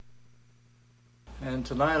and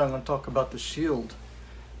tonight I'm going to talk about the shield.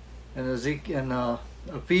 In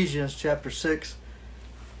Ephesians chapter 6,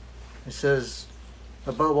 it says,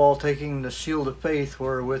 above all, taking the shield of faith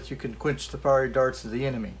wherewith you can quench the fiery darts of the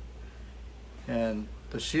enemy. And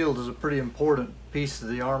the shield is a pretty important piece of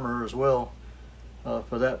the armor as well,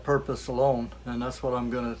 for that purpose alone, and that's what I'm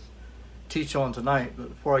going to teach on tonight. But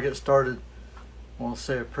before I get started, I want to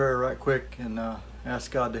say a prayer right quick and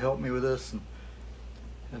ask God to help me with this,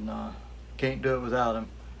 and can't do it without Him.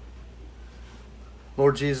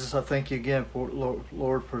 Lord Jesus, I thank you again for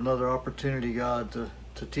Lord for another opportunity, God,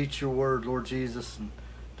 to teach your word, Lord Jesus, and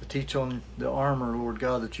to teach on the armor, Lord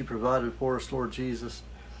God, that you provided for us, Lord Jesus.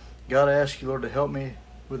 God, I ask you, Lord, to help me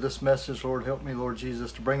with this message, Lord. Help me, Lord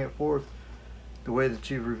Jesus, to bring it forth the way that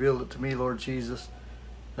you've revealed it to me, Lord Jesus,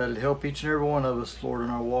 that it'd help each and every one of us, Lord, in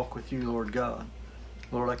our walk with you, Lord God.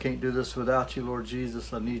 Lord, I can't do this without you, Lord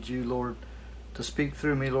Jesus. I need you, Lord, to speak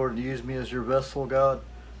through me, Lord, and use me as your vessel, God,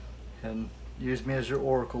 and use me as your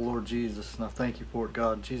oracle, Lord Jesus. And I thank you for it,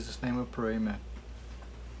 God. In Jesus' name I pray, amen.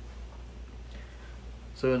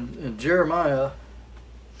 So in Jeremiah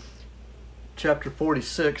chapter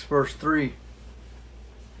 46, verse 3,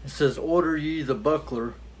 it says, order ye the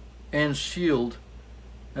buckler and shield,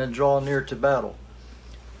 and draw near to battle.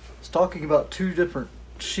 It's talking about two different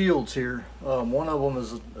shields here. One of them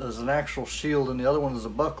is an actual shield, and the other one is a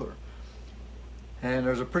buckler. And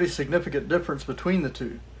there's a pretty significant difference between the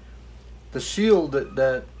two. The shield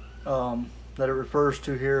that it refers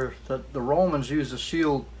to here, that the Romans used a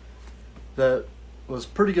shield that was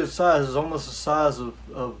pretty good size. It was almost the size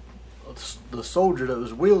of the soldier that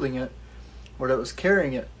was wielding it, or that was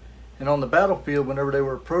carrying it. And on the battlefield, whenever they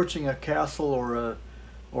were approaching a castle or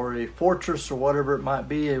a fortress or whatever it might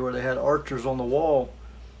be, where they had archers on the wall,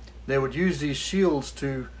 they would use these shields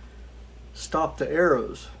to stop the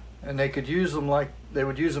arrows. And they could use them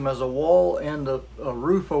as a wall and a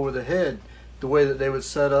roof over the head, the way that they would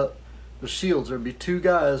set up the shields. There'd be two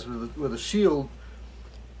guys with a shield,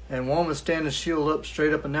 and one would stand the shield up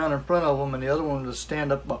straight up and down in front of them, and the other one would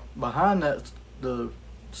stand up behind the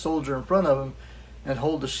soldier in front of them and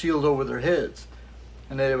hold the shield over their heads.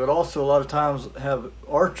 And they would also a lot of times have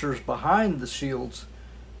archers behind the shields,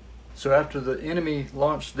 so after the enemy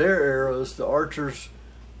launched their arrows, the archers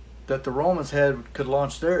that the Romans had could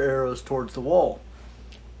launch their arrows towards the wall.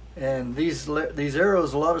 And these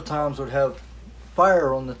arrows a lot of times would have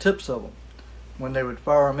fire on the tips of them when they would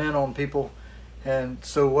fire them in on people. And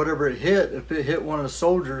so whatever it hit, if it hit one of the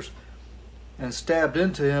soldiers and stabbed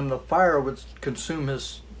into him, the fire would consume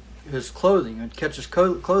his clothing and catch his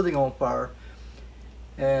clothing on fire.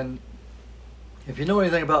 And if you know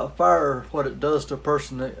anything about fire, what it does to a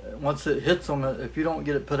person, once it hits them, if you don't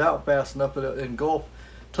get it put out fast enough, it'll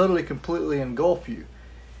completely engulf you.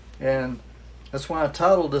 And that's why I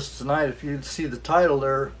titled this tonight. If you see the title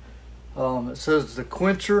there, it says the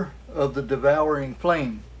Quencher of the Devouring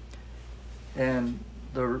Flame. And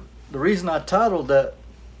the reason I titled that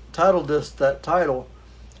title,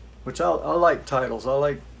 which I like titles. I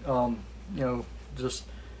like just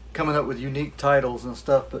coming up with unique titles and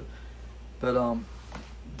stuff. But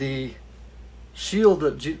the shield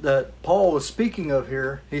that Paul was speaking of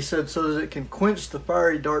here, he said, so that it can quench the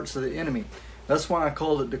fiery darts of the enemy. That's why I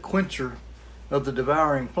called it the Quencher of the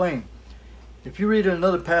Devouring Flame. If you read in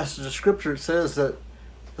another passage of Scripture, it says that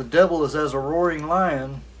the devil is as a roaring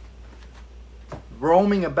lion,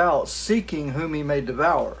 roaming about, seeking whom he may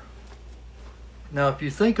devour. Now, if you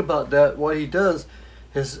think about that, what he does,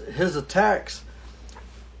 his attacks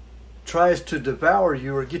tries to devour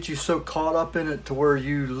you or get you so caught up in it to where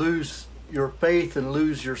you lose your faith and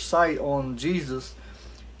lose your sight on Jesus,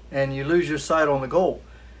 and you lose your sight on the goal,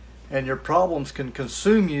 and your problems can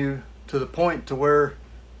consume you to the point to where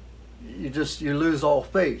you lose all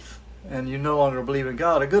faith and you no longer believe in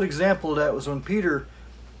God. A good example of that was when Peter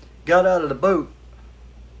got out of the boat,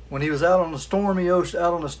 when he was out on the stormy ocean,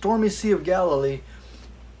 out on the stormy Sea of Galilee,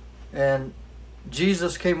 and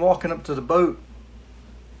Jesus came walking up to the boat,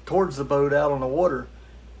 towards the boat out on the water,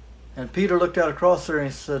 and Peter looked out across there and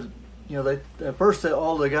he said, at first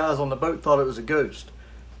all the guys on the boat thought it was a ghost.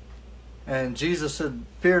 And Jesus said,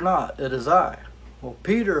 fear not, it is I. Well,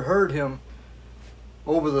 Peter heard him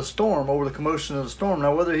over the storm, over the commotion of the storm.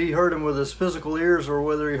 Now, whether he heard him with his physical ears or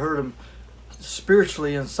whether he heard him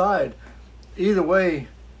spiritually inside, either way,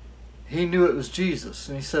 he knew it was Jesus.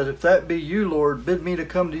 And he said, if that be you, Lord, bid me to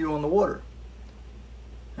come to you on the water.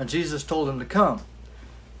 And Jesus told him to come.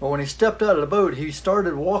 But when he stepped out of the boat, he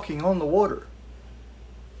started walking on the water.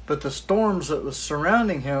 But the storms that was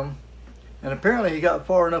surrounding him, and apparently he got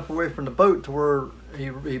far enough away from the boat to where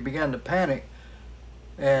he began to panic,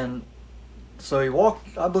 and So he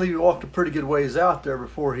walked, I believe he walked a pretty good ways out there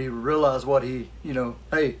before he realized what he,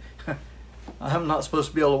 hey, I'm not supposed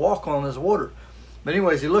to be able to walk on this water. But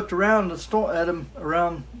anyways, he looked around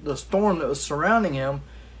around the storm that was surrounding him,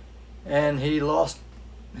 and he lost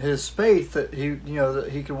his faith that that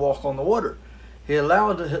he could walk on the water. He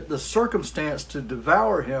allowed the circumstance to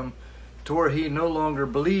devour him to where he no longer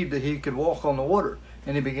believed that he could walk on the water,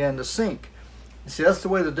 and he began to sink. You see, that's the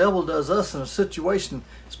way the devil does us in a situation,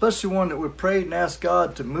 especially one that we prayed and asked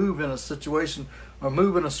God to move in a situation or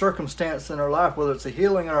move in a circumstance in our life, whether it's a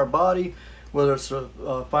healing in our body, whether it's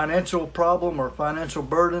a financial problem or financial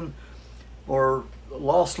burden or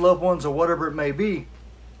lost loved ones or whatever it may be.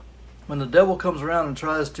 When the devil comes around and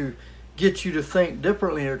tries to get you to think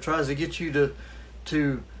differently or tries to get you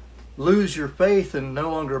to lose your faith and no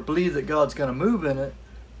longer believe that God's going to move in it,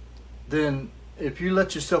 then if you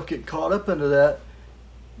let yourself get caught up into that,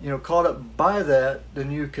 caught up by that, then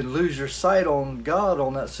you can lose your sight on God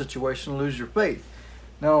on that situation, lose your faith.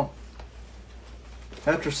 Now,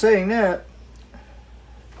 after saying that,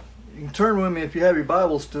 you can turn with me, if you have your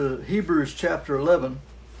Bibles, to Hebrews chapter 11.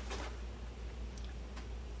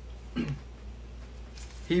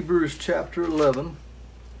 Hebrews chapter 11.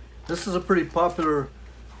 This is a pretty popular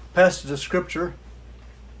passage of Scripture.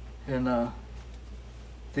 And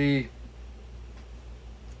the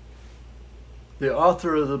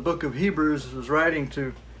author of the book of Hebrews was writing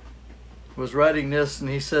this, and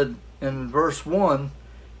he said in verse 1,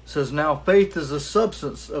 says, "Now faith is the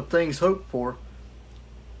substance of things hoped for,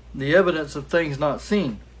 the evidence of things not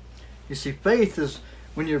seen." You see, faith is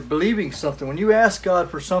when you're believing something. When you ask God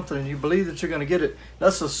for something and you believe that you're going to get it,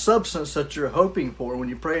 that's a substance that you're hoping for. When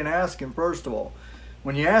you pray and ask Him, first of all,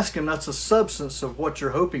 when you ask Him, that's a substance of what you're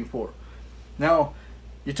hoping for. Now,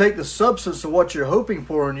 you take the substance of what you're hoping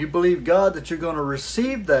for and you believe God that you're going to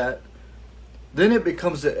receive that, then it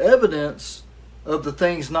becomes the evidence of the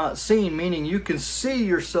things not seen, meaning you can see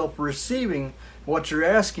yourself receiving what you're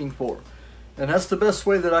asking for. And that's the best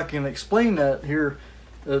way that I can explain that here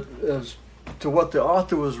as to what the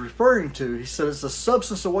author was referring to. He said it's the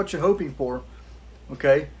substance of what you're hoping for,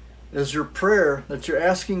 okay, is your prayer that you're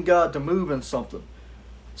asking God to move in something.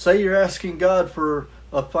 Say you're asking God for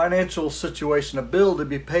a financial situation, a bill to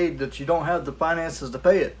be paid that you don't have the finances to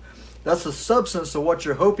pay it. That's the substance of what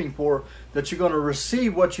you're hoping for, that you're going to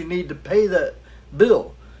receive what you need to pay that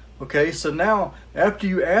bill. Okay, so now after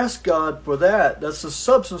you ask God for that, that's the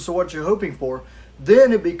substance of what you're hoping for.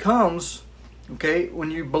 Then it becomes, okay,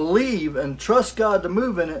 when you believe and trust God to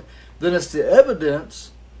move in it, then it's the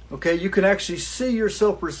evidence, okay, you can actually see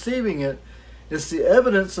yourself receiving it. It's the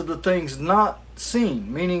evidence of the things not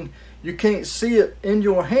seen, meaning you can't see it in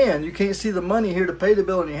your hand. You can't see the money here to pay the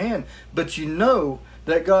bill in your hand, but you know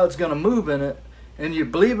that God's going to move in it, and you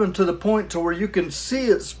believe Him to the point to where you can see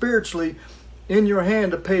it spiritually in your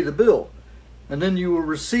hand to pay the bill. And then you will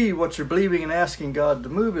receive what you're believing and asking God to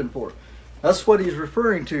move in for. That's what he's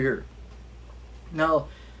referring to here. Now,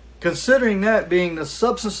 considering that being the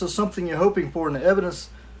substance of something you're hoping for and the evidence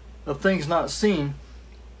of things not seen,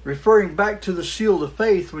 referring back to the shield of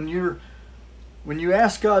faith, when you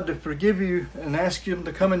ask God to forgive you and ask Him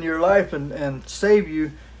to come into your life and save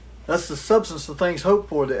you, that's the substance of things hoped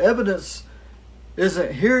for. The evidence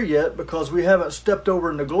isn't here yet because we haven't stepped over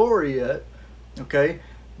into glory yet, okay?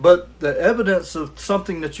 But the evidence of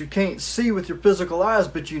something that you can't see with your physical eyes,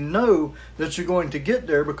 but you know that you're going to get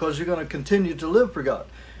there because you're going to continue to live for God.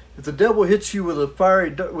 If the devil hits you with a fiery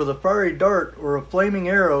dart or a flaming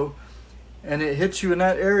arrow, and it hits you in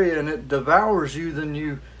that area and it devours you, then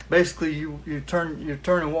you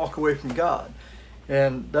turn and walk away from God.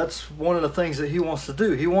 And that's one of the things that he wants to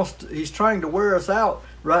do. He's trying to wear us out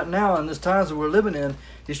right now in this times that we're living in.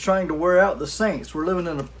 He's trying to wear out the saints. We're living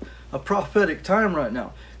in a prophetic time right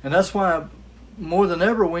now. And that's why more than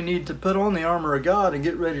ever we need to put on the armor of God and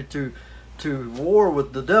get ready to war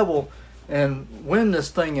with the devil and win this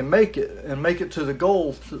thing and make it to the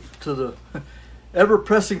goal, to the ever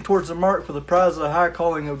pressing towards the mark for the prize of the high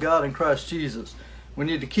calling of God in Christ Jesus. We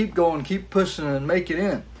need to keep going, keep pushing, and make it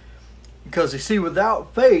in. Because you see,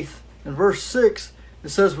 without faith, in verse 6, it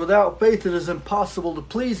says, without faith it is impossible to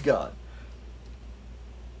please God.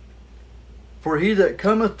 For he that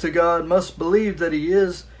cometh to God must believe that He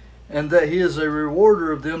is, and that He is a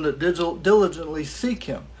rewarder of them that diligently seek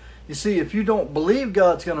Him. You see, if you don't believe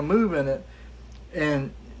God's going to move in it,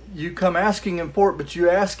 and you come asking Him for it, but you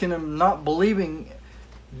asking Him not believing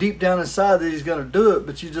deep down inside that He's going to do it,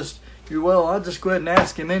 but I'll just go ahead and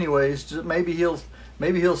ask Him anyways. Maybe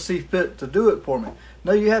He'll see fit to do it for me.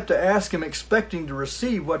 No, you have to ask Him expecting to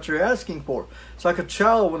receive what you're asking for. It's like a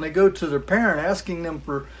child when they go to their parent asking them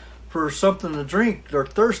for for something to drink. They're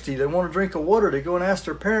thirsty. They want a drink of water. They go and ask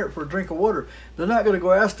their parent for a drink of water. They're not going to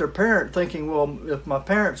go ask their parent thinking, well, if my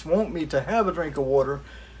parents want me to have a drink of water,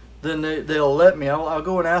 then they'll let me. I'll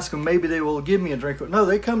go and ask them. Maybe they will give me a drink. No,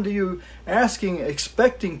 they come to you asking,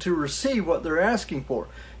 expecting to receive what they're asking for.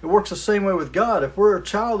 It works the same way with God. If we're a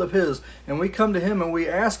child of His and we come to Him and we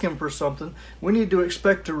ask Him for something, we need to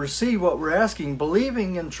expect to receive what we're asking,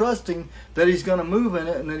 believing and trusting that He's going to move in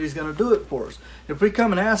it and that He's going to do it for us. If we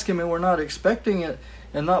come and ask Him and we're not expecting it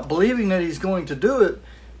and not believing that He's going to do it,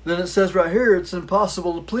 then it says right here it's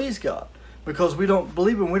impossible to please God. Because we don't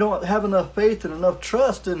believe Him. We don't have enough faith and enough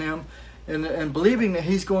trust in Him and believing that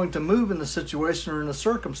He's going to move in the situation or in the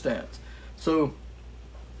circumstance. So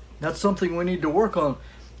that's something we need to work on.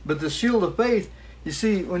 But the shield of faith, you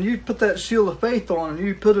see, when you put that shield of faith on and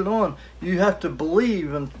you put it on, you have to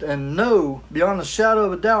believe and know beyond a shadow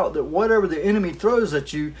of a doubt that whatever the enemy throws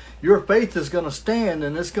at you, your faith is going to stand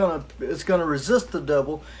and it's going to resist the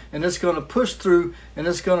devil and it's going to push through and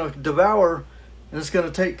it's going to devour. And it's going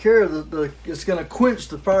to take care of it's going to quench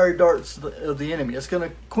the fiery darts of the enemy. It's going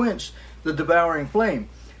to quench the devouring flame.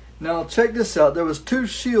 Now check this out. There was two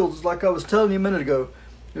shields, like I was telling you a minute ago.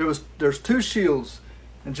 There's two shields.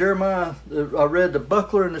 In Jeremiah, I read the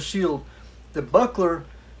buckler and the shield. The buckler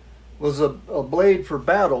was a blade for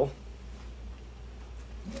battle.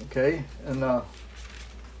 Okay, and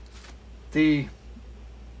the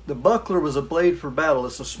buckler was a blade for battle.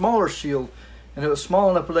 It's a smaller shield. And it was small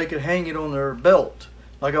enough where they could hang it on their belt.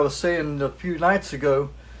 Like I was saying a few nights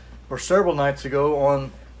ago, or several nights ago,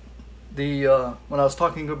 on the when I was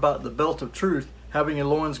talking about the belt of truth, having your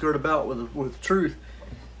loins girt about with truth.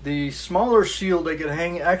 The smaller shield they could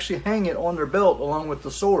actually hang it on their belt along with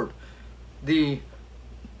the sword. The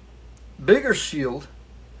bigger shield,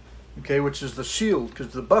 okay, which is the shield,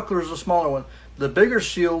 because the buckler is a smaller one. The bigger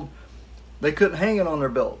shield, they couldn't hang it on their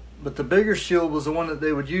belt. But the bigger shield was the one that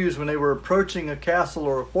they would use when they were approaching a castle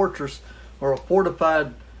or a fortress or a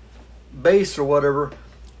fortified base or whatever,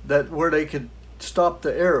 where they could stop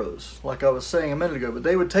the arrows, like I was saying a minute ago. But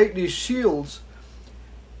they would take these shields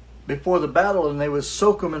before the battle and they would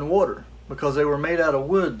soak them in water because they were made out of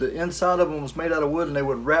wood. The inside of them was made out of wood and they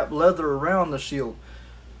would wrap leather around the shield.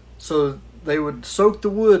 So they would soak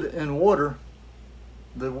the wood in water,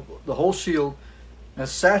 the whole shield, and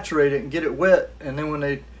saturate it and get it wet. And then when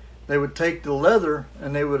they would take the leather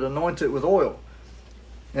and they would anoint it with oil.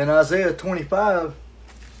 In Isaiah 25,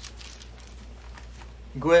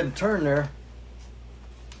 go ahead and turn there.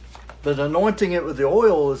 But anointing it with the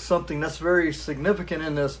oil is something that's very significant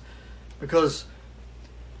in this, because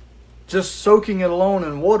just soaking it alone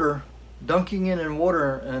in water, dunking it in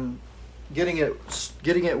water and getting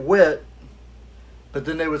it wet, but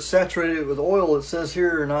then they would saturate it with oil. It says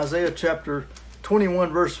here in Isaiah chapter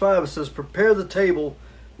 21 verse 5, it says, "Prepare the table,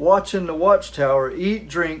 watch in the watchtower, eat,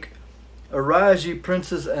 drink, arise ye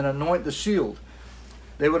princes, and anoint the shield."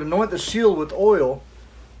 They would anoint the shield with oil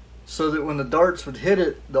so that when the darts would hit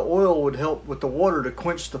it, the oil would help with the water to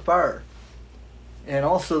quench the fire. And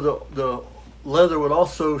also the leather would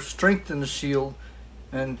also strengthen the shield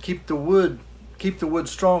and keep the wood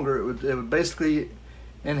stronger. It would basically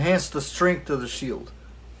enhance the strength of the shield.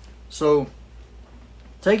 So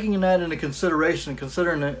taking that into consideration,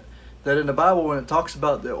 considering that in the Bible when it talks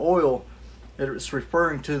about the oil, it's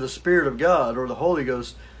referring to the Spirit of God or the Holy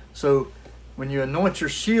Ghost. So when you anoint your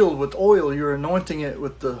shield with oil, you're anointing it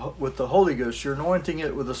with the Holy Ghost. You're anointing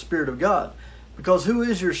it with the Spirit of God. Because who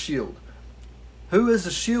is your shield? Who is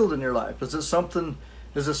the shield in your life? Is it something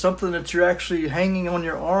that you're actually hanging on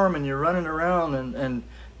your arm and you're running around and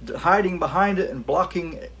hiding behind it and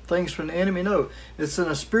blocking things from the enemy? No, it's in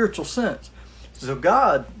a spiritual sense. So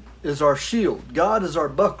God is our shield. God is our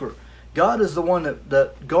buckler. God is the one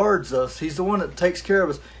that guards us. He's the one that takes care of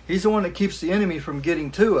us. He's the one that keeps the enemy from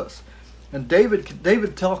getting to us. And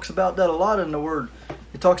David talks about that a lot in the Word.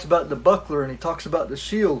 He talks about the buckler and he talks about the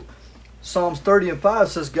shield. Psalms 30:5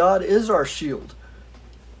 says God is our shield.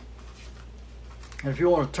 And if you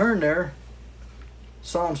want to turn there,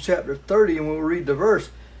 Psalms chapter 30, and we'll read the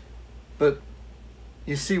verse. But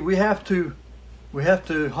you see, we have to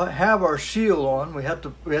have our shield on. We have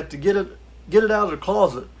to get it out of the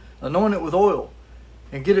closet, anoint it with oil,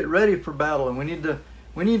 and get it ready for battle. And we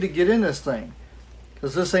need to get in this thing,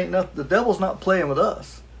 because this ain't nothing. The devil's not playing with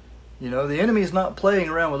us. You know, the enemy's not playing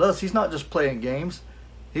around with us. He's not just playing games.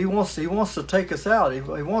 He wants to take us out. He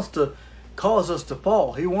wants to cause us to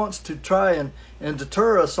fall. He wants to try and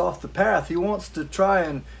deter us off the path. He wants to try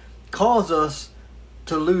and cause us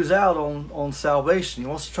to lose out on salvation. He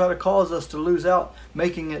wants to try to cause us to lose out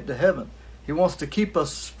making it to heaven. He wants to keep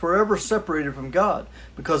us forever separated from God,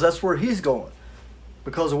 because that's where he's going.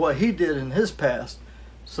 because of what he did in his past.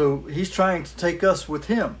 So he's trying to take us with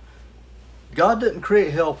him. God didn't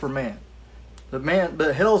create hell for man.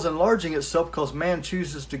 But hell's enlarging itself because man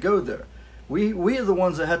chooses to go there. We are the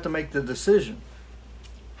ones that have to make the decision.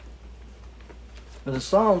 But in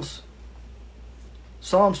Psalms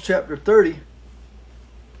chapter 30,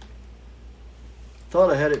 thought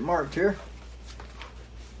I had it marked here.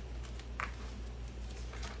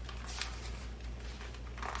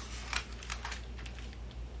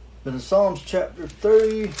 But in Psalms chapter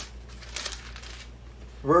 30,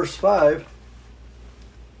 verse 5, it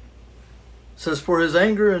says, "For his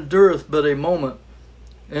anger endureth but a moment,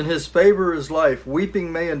 and his favor is life.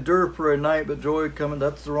 Weeping may endure for a night, but joy cometh."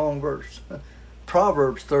 That's the wrong verse.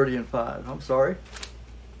 Proverbs 30 and 5. I'm sorry.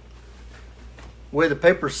 The way the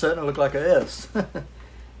paper's set, it looked like a S.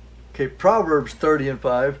 Okay, Proverbs 30 and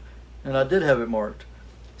 5, and I did have it marked.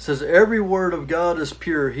 It says, "Every word of God is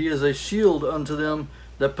pure. He is a shield unto them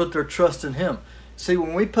that put their trust in him." See,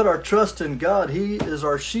 when we put our trust in God, he is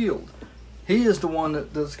our shield. He is the one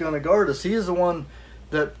that's going to guard us. He is the one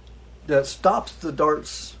that stops the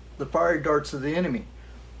darts, the fiery darts of the enemy.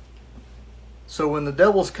 So when the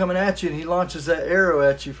devil's coming at you and he launches that arrow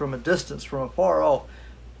at you from a distance, from afar off,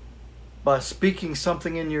 by speaking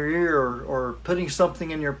something in your ear or putting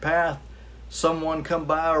something in your path, someone come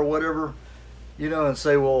by or whatever, and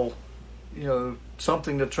say, well,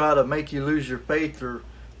 something to try to make you lose your faith or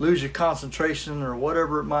lose your concentration or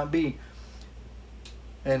whatever it might be.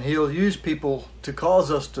 And he'll use people to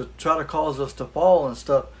try to cause us to fall and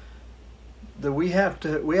stuff. That we have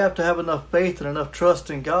to have enough faith and enough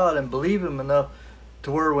trust in God and believe him enough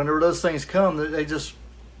to where whenever those things come, they're just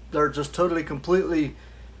totally, completely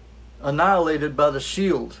annihilated by the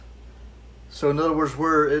shield. So in other words,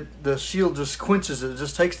 where the shield just quenches it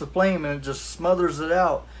just takes the flame and it just smothers it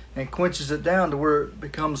out and quenches it down to where it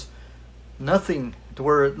becomes nothing, to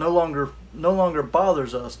where it no longer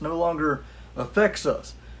bothers us, no longer affects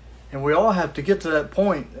us. And we all have to get to that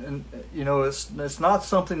point. And it's not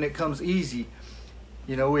something that comes easy.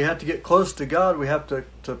 We have to get close to God. We have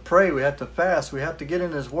to pray. We have to fast. We have to get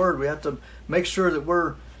in his word. We have to make sure that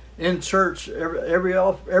we're in church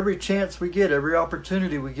every chance we get, every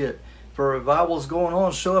opportunity we get. For revival's going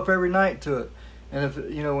on, show up every night to it. And if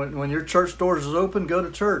when your church doors is open, go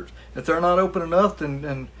to church. If they're not open enough,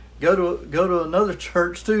 then go to another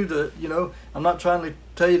church too. I'm not trying to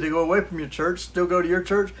tell you to go away from your church. Still go to your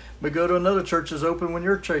church, but go to another church that's open when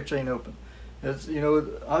your church ain't open. It's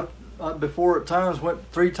I before at times went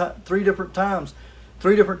three different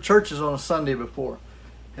churches on a Sunday before,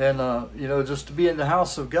 and just to be in the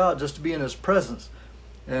house of God, just to be in his presence,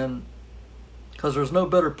 and because there's no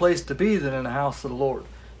better place to be than in the house of the Lord.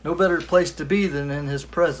 No better place to be than in his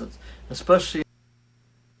presence, especially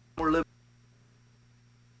when we're living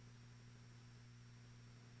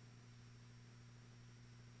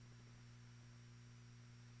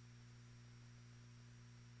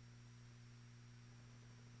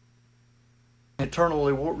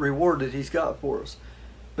eternal reward that he's got for us.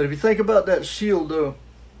 But if you think about that shield, though,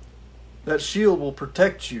 that shield will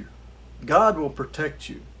protect you. God will protect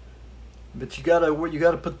you. But you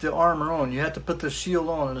gotta put the armor on. You have to put the shield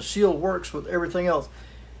on, and the shield works with everything else.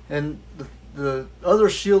 And the other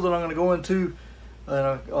shield that I'm going to go into,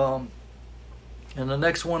 and the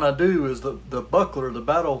next one I do is the buckler, the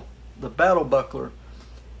battle buckler,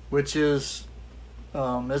 which is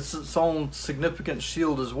it's its own significant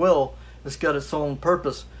shield as well. It's got its own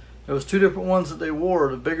purpose. There was two different ones that they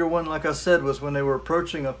wore. The bigger one, like I said, was when they were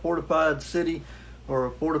approaching a fortified city or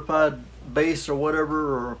a fortified base or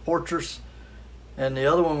whatever, or a fortress. And the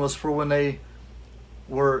other one was for when they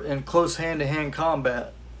were in close hand-to-hand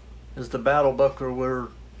combat, is the battle buckler, where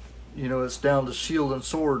it's down to shield and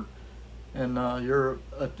sword, and you're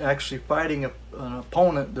actually fighting an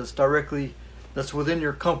opponent that's within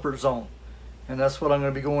your comfort zone. And that's what I'm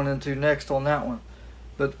going to be going into next on that one.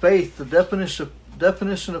 But faith, the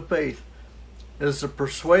definition of faith is the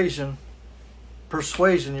persuasion.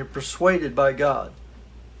 You're persuaded by God.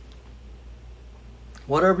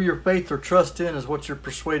 Whatever your faith or trust in is what you're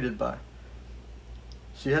persuaded by.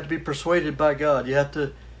 So you have to be persuaded by God. You have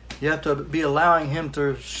to be allowing him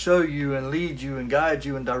to show you and lead you and guide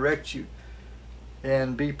you and direct you,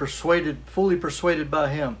 and be fully persuaded by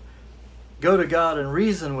him. Go to God and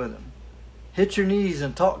reason with him. Hit your knees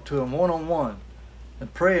and talk to him one-on-one,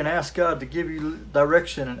 and pray and ask God to give you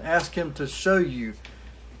direction, and ask him to show you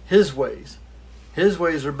his ways. His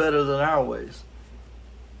ways are better than our ways.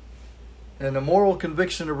 And the moral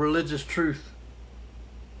conviction of religious truth.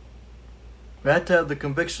 We have to have the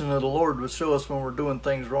conviction of the Lord to show us when we're doing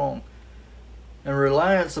things wrong. And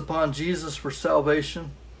reliance upon Jesus for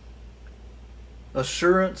salvation.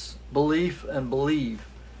 assurance, belief, and believe.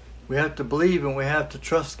 We have to believe and we have to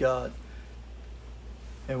trust God.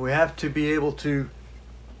 And we have to be able to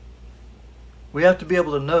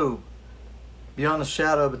know beyond a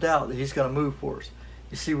shadow of a doubt that He's going to move for us.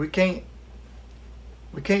 You see, we can't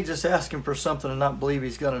just ask Him for something and not believe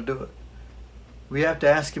He's going to do it. We have to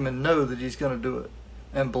ask Him and know that He's going to do it,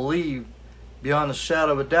 and believe beyond a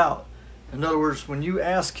shadow of a doubt. In other words, when you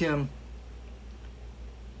ask Him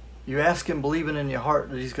believing in your heart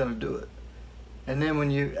that He's going to do it. And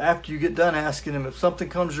then after you get done asking Him, if something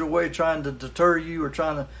comes your way trying to deter you or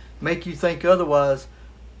trying to make you think otherwise,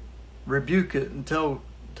 rebuke it and tell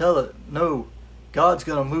it, no, God's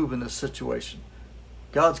going to move in this situation.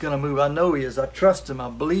 God's going to move. I know He is. I trust Him. I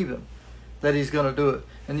believe Him that He's going to do it.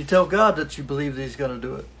 And you tell God that you believe that He's going to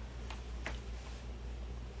do it.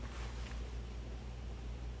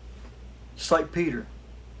 Just like Peter.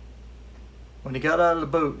 When he got out of the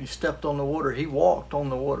boat and he stepped on the water, he walked on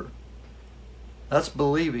the water. That's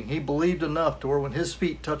believing. He believed enough to where when his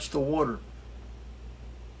feet touched the water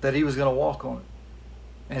that he was going to walk on it.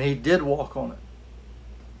 And he did walk on it.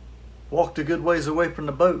 Walked a good ways away from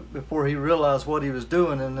the boat before he realized what he was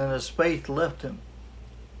doing, and then his faith left him.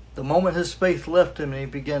 The moment his faith left him, he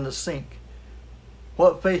began to sink.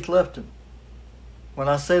 What faith left him? When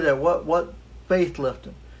I say that, what faith left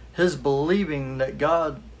him? His believing that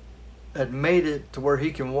God had made it to where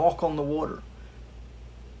he can walk on the water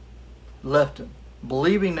left him.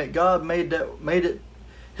 Believing that God made it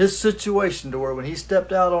his situation to where when he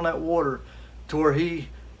stepped out on that water, to where he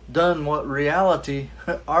done what reality,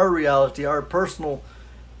 our personal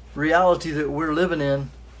reality that we're living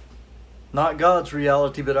in, not God's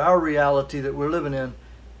reality, but our reality that we're living in.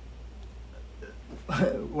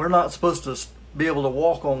 We're not supposed to be able to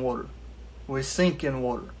walk on water. We sink in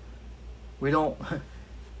water.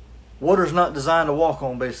 Water's not designed to walk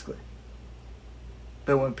on, basically.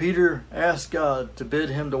 But when Peter asked God to bid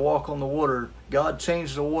him to walk on the water, God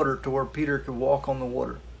changed the water to where Peter could walk on the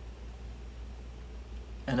water.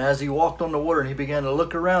 And as he walked on the water and he began to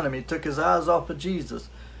look around him, he took his eyes off of Jesus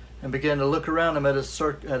and began to look around him at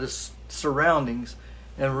his surroundings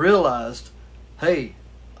and realized, hey,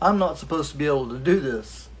 I'm not supposed to be able to do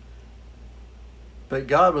this. But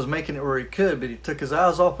God was making it where he could, but he took his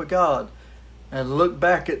eyes off of God and looked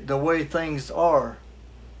back at the way things are.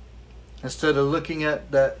 Instead of looking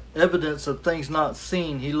at that evidence of things not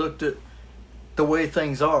seen, he looked at the way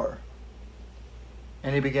things are.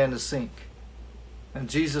 And he began to sink. And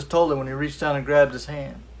Jesus told him when he reached down and grabbed his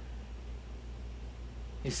hand,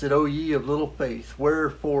 he said, "O ye of little faith,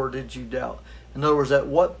 wherefore did you doubt?" In other words, at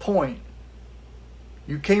what point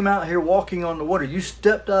you came out here walking on the water, you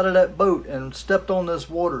stepped out of that boat and stepped on this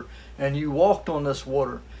water, and you walked on this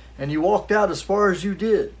water, and you walked out as far as you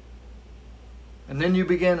did, and then you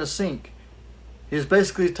began to sink. He's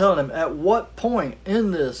basically telling him, at what point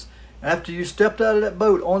in this, after you stepped out of that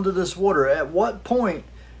boat onto this water, at what point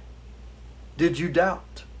did you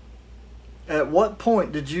doubt? At what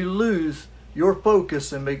point did you lose your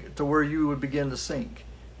focus and to where you would begin to sink?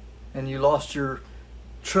 And you lost your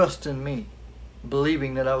trust in me,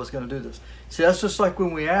 believing that I was going to do this. See, that's just like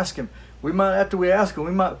when we ask him. After we ask him,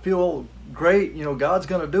 we might feel great. God's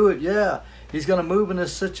going to do it. Yeah, he's going to move in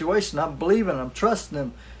this situation. I'm believing, I'm trusting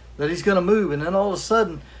him that he's going to move. And then all of a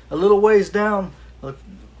sudden, a little ways down,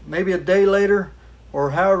 maybe a day later,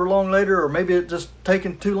 or however long later, or maybe it's just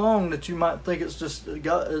taking too long that you might think it's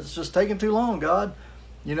just taking too long, God.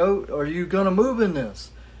 Are you going to move in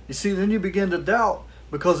this? You see, then you begin to doubt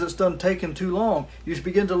because it's done taking too long. You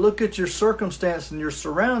begin to look at your circumstance and your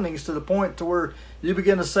surroundings to the point to where you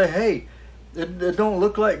begin to say, hey, it don't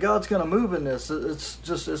look like God's going to move in this.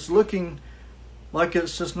 It's looking like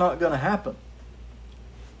it's just not going to happen.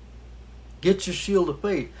 Get your shield of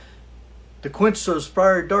faith to quench those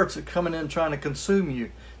fiery darts that are coming in trying to consume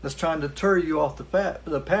you, that's trying to deter you off the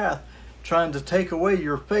path, trying to take away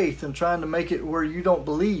your faith and trying to make it where you don't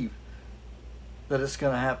believe that it's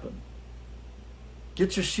going to happen.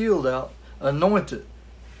 Get your shield out, anoint it,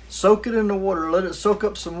 soak it in the water, let it soak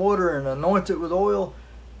up some water and anoint it with oil.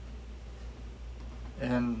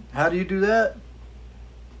 And how do you do that?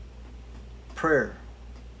 Prayer.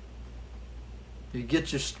 You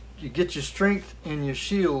get your strength in your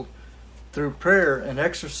shield through prayer and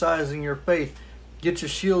exercising your faith. Get your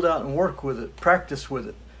shield out and work with it, practice with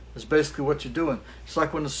it. That's basically what you're doing. It's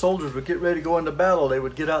like when the soldiers would get ready to go into battle, they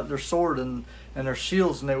would get out their sword and their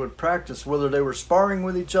shields and they would practice, whether they were sparring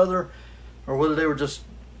with each other or whether they were just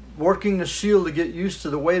working the shield to get used to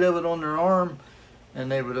the weight of it on their arm.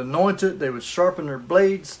 and they would anoint it. They would sharpen their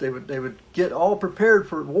blades. They would get all prepared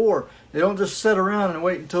for war. They don't just sit around and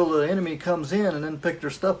wait until the enemy comes in and then pick their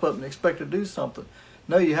stuff up and expect to do something.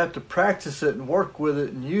 No, you have to practice it and work with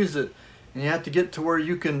it and use it, and you have to get to where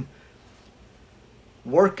you can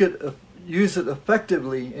work it, use it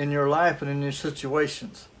effectively in your life and in your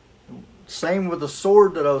situations. Same with the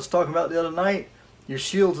sword that I was talking about the other night. Your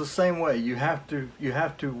shield's the same way. You have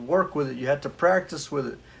to work with it. You have to practice with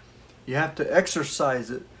it. You have to exercise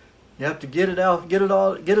it. You have to get it out of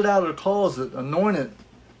the closet, anoint it,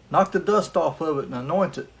 knock the dust off of it, and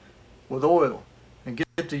anoint it with oil, and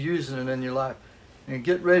get to using it in your life, and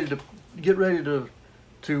get ready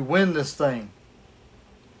to win this thing.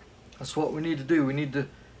 That's what we need to do. We need to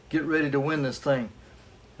get ready to win this thing.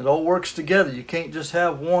 It all works together. You can't just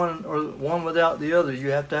have one or one without the other. You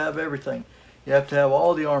have to have everything. You have to have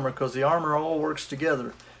all the armor, because the armor all works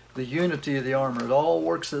together. The unity of the armor, it all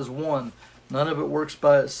works as one. None of it works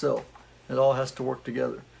by itself. It all has to work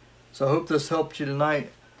together. So I hope this helped you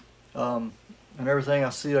tonight, and everything. I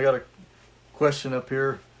see I got a question up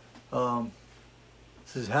here. It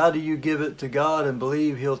says, how do you give it to God and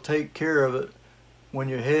believe He'll take care of it when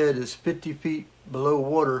your head is 50 feet below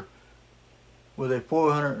water with a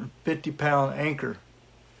 450-pound anchor?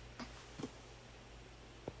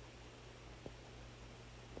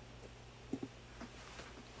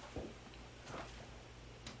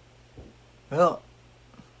 Well,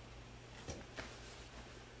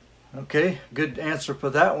 okay, good answer for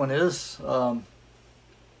that one is, a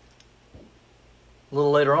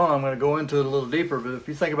little later on I'm going to go into it a little deeper, but if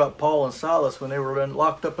you think about Paul and Silas when they were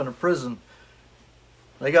locked up in a prison,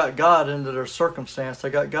 they got God into their circumstance. They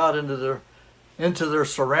got God into their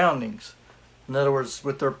surroundings. In other words,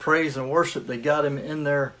 with their praise and worship, they got Him in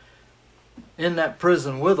that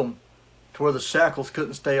prison with them, to where the shackles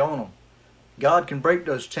couldn't stay on them. God can break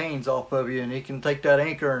those chains off of you, and He can take that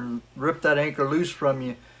anchor and rip that anchor loose from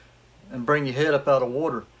you and bring your head up out of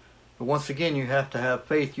water. But once again, you have to have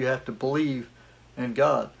faith. You have to believe in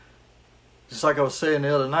God. Just like I was saying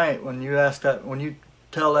the other night, when you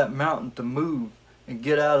tell that mountain to move and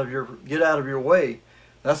get out of your way,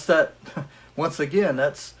 that's that. Once again,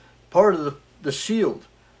 that's part of the shield,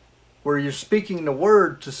 where you're speaking the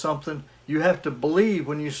word to something. You have to believe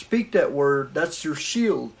when you speak that word. That's your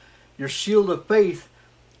shield. Your shield of faith,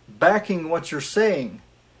 backing what you're saying,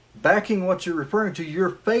 backing what you're referring to, your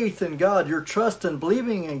faith in God, your trust and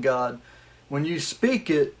believing in God. When you speak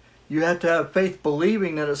it, you have to have faith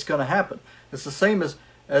believing that it's going to happen. It's the same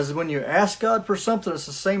as when you ask God for something. It's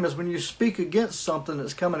the same as when you speak against something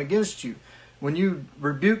that's coming against you. When you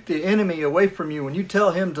rebuke the enemy away from you, when you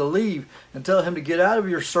tell him to leave and tell him to get out of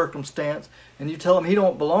your circumstance, and you tell him he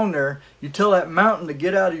don't belong there, you tell that mountain to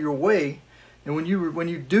get out of your way. And when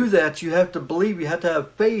you do that, you have to believe, you have to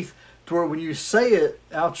have faith to where when you say it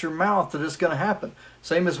out your mouth that it's going to happen.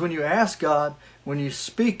 Same as when you ask God, when you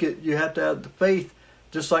speak it, you have to have the faith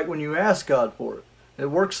just like when you ask God for it.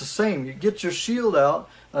 It works the same. You get your shield out,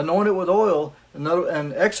 anoint it with oil,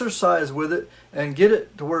 and exercise with it, and get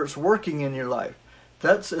it to where it's working in your life.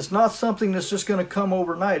 It's not something that's just going to come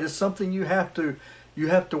overnight. It's something you have to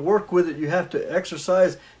work with it. You have to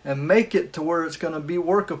exercise and make it to where it's going to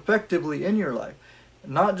work effectively in your life.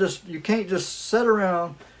 You can't just sit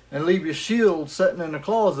around and leave your shield sitting in the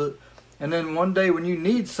closet, and then one day when you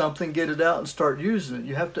need something, get it out and start using it.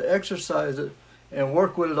 You have to exercise it and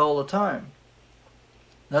work with it all the time.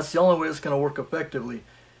 That's the only way it's going to work effectively,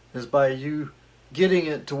 is by you getting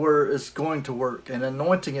it to where it's going to work and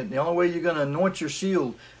anointing it. The only way you're going to anoint your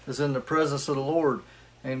shield is in the presence of the Lord.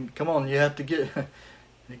 And come on, you have to get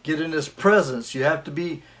in His presence. You have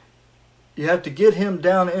to get Him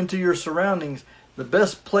down into your surroundings. The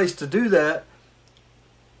best place to do that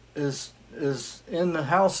is in the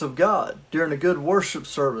house of God during a good worship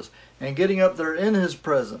service, and getting up there in His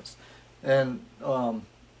presence, and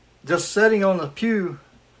just sitting on the pew.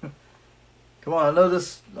 Come on, I know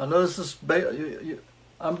this is.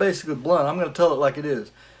 I'm basically blunt. I'm going to tell it like it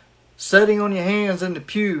is. Sitting on your hands in the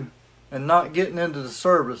pew and not getting into the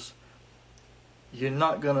service, you're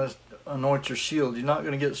not going to anoint your shield. You're not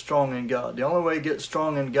going to get strong in God. The only way to get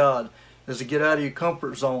strong in God is to get out of your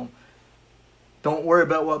comfort zone. Don't worry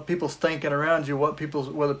about what people's thinking around you, whether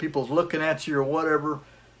people's looking at you or whatever,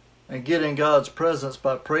 and get in God's presence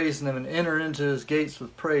by praising Him and enter into His gates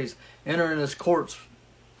with praise. Enter in His courts.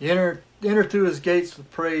 You enter through His gates with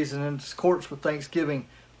praise and in His courts with thanksgiving,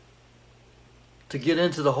 to get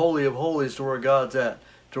into the Holy of Holies, to where God's at,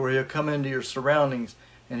 to where He'll come into your surroundings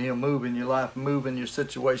and He'll move in your life, move in your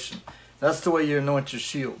situation. That's the way you anoint your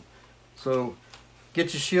shield. So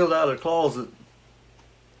get your shield out of the closet.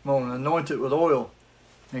 Come on, anoint it with oil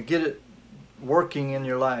and get it working in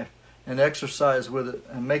your life and exercise with it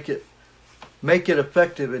and make it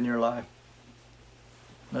effective in your life.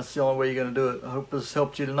 That's the only way you're going to do it. I hope this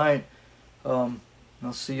helped you tonight. I'll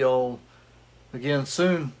see y'all again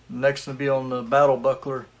soon. Next will be on the battle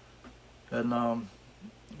buckler, and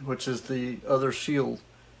which is the other shield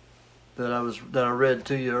that I read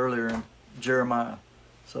to you earlier in Jeremiah.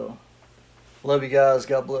 So, love you guys.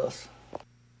 God bless.